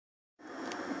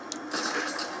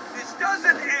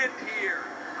here.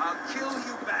 I'll kill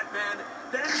you, Batman,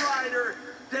 then Ryder,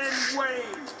 then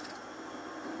Wayne.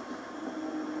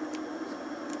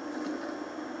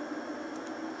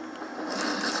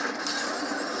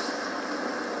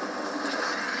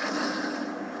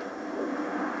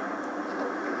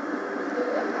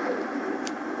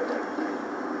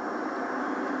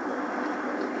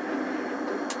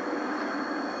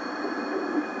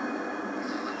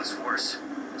 What's worse,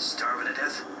 starving to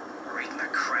death, or eating the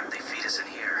crap they feed us in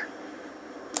here?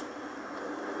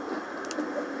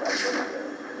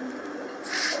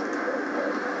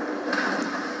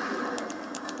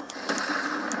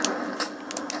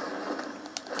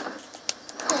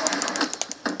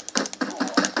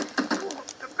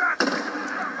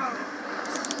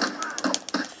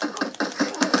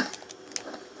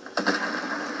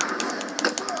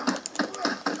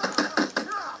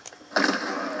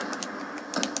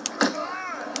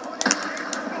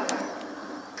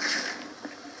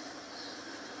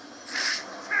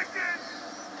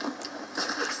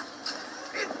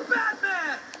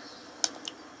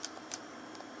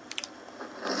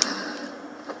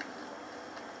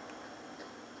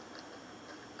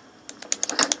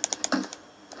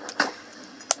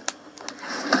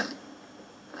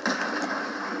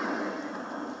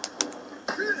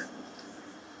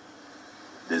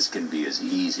 This can be as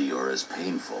easy or as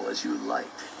painful as you like.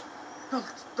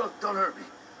 Don't hurt me.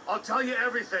 I'll tell you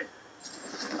everything.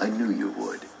 I knew you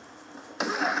would.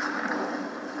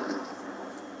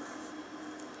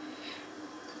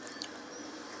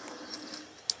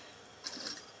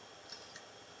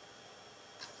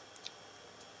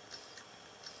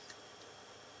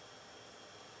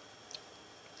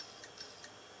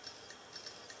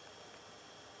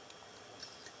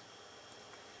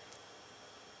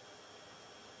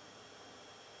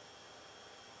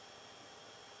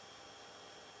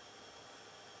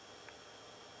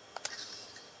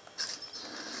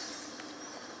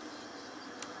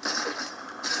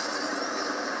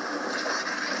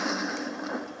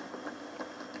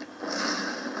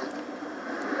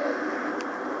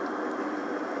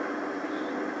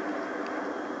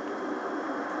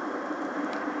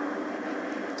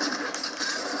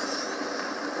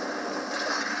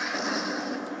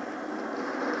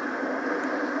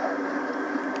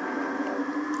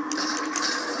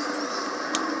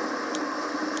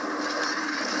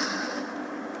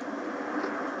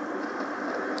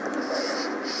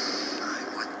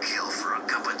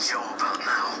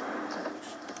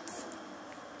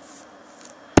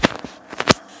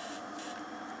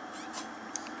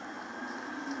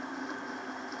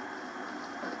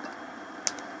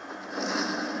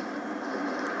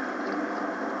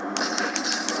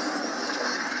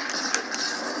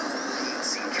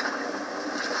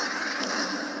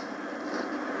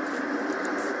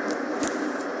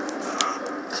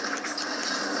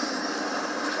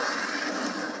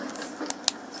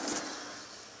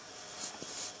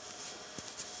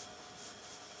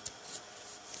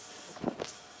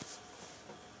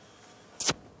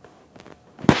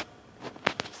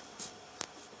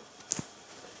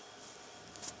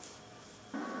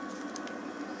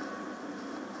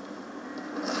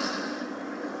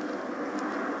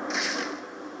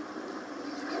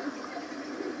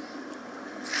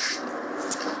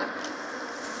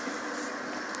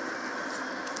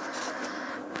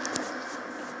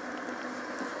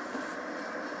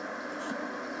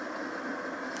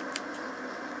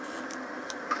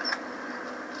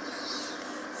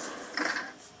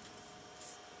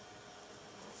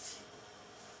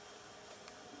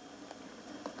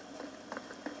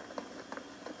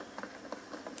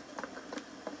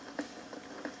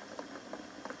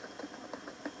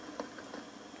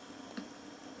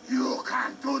 You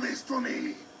can't do this to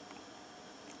me!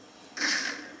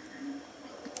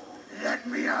 Let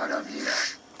me out of here!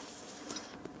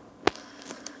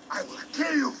 I will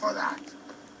kill you for that!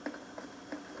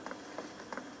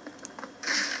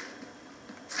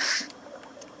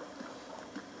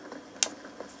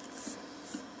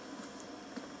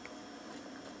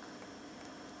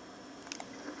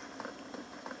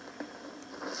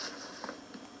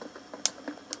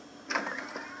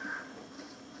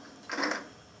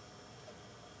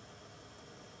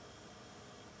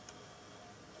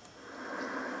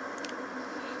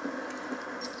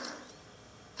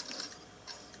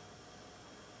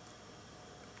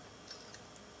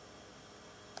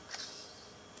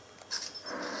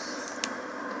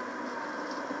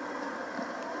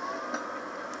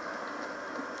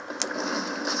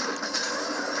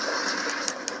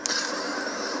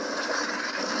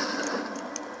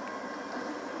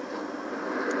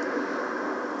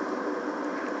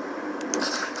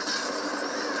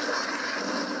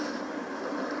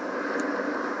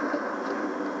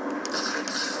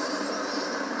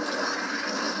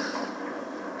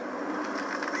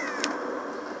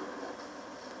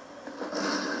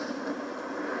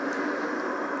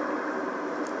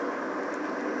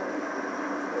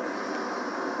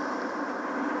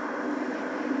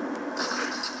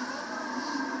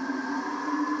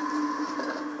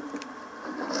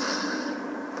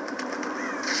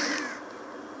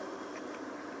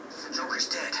 Riddler's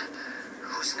dead.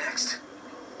 Who's next?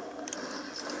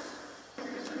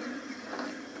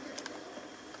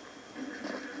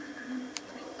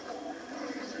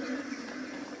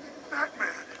 Batman!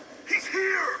 He's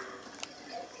here!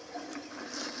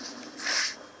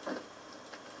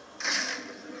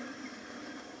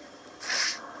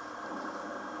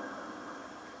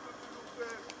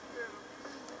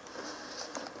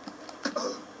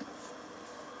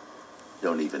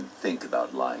 Don't even think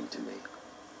about lying to me.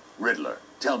 Riddler,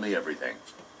 tell me everything.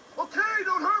 Okay,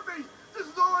 don't hurt me! This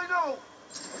is all I know!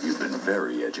 You've been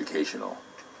very educational.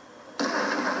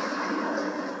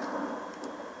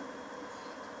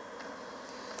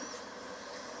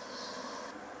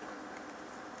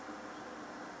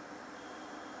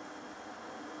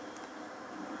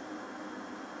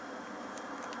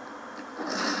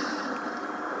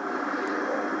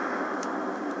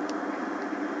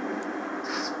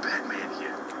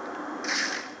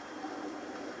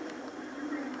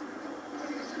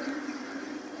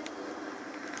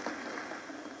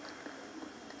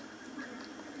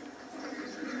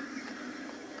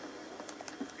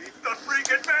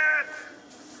 Freaking man!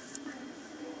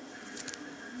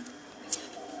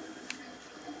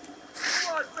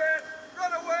 Come on, man!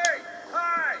 Run away!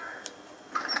 Hide!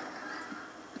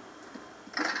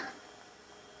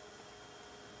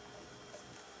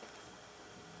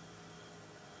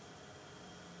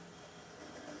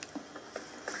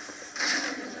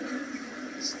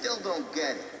 Still don't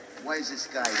get it. Why is this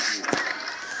guy here?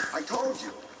 I told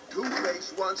you.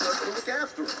 Two-Face wants us to look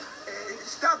after him.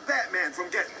 Stop Batman from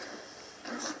getting...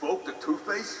 You spoke to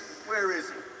Two-Face? Where is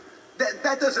he?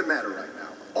 That doesn't matter right now.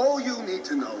 All you need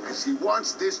to know is he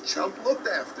wants this chump looked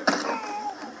after. This is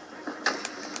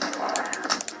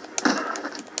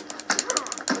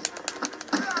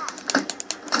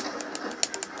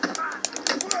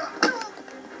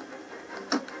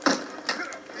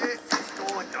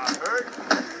going to hurt.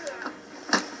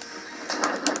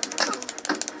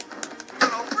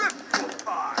 Gonna rip you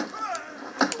apart.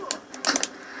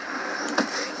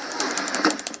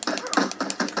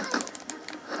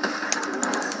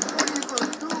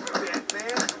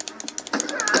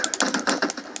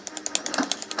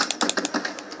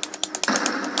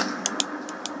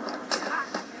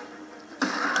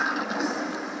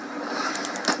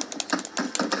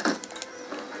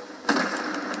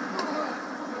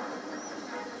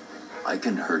 I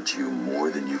can hurt you more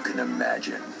than you can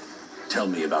imagine. Tell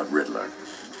me about Riddler.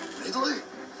 Riddler?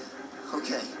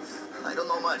 Okay, I don't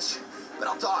know much, but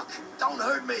I'll talk. Don't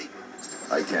hurt me.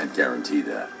 I can't guarantee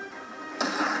that.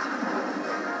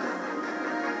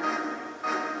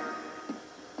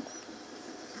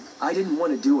 I didn't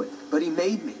want to do it, but he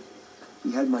made me.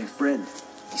 He had my friend.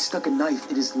 He stuck a knife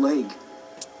in his leg.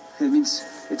 It means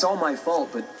it's all my fault,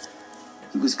 but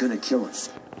he was gonna kill him.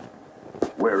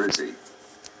 Where is he?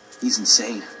 He's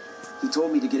insane. He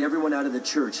told me to get everyone out of the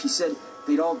church. He said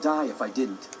they'd all die if I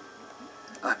didn't.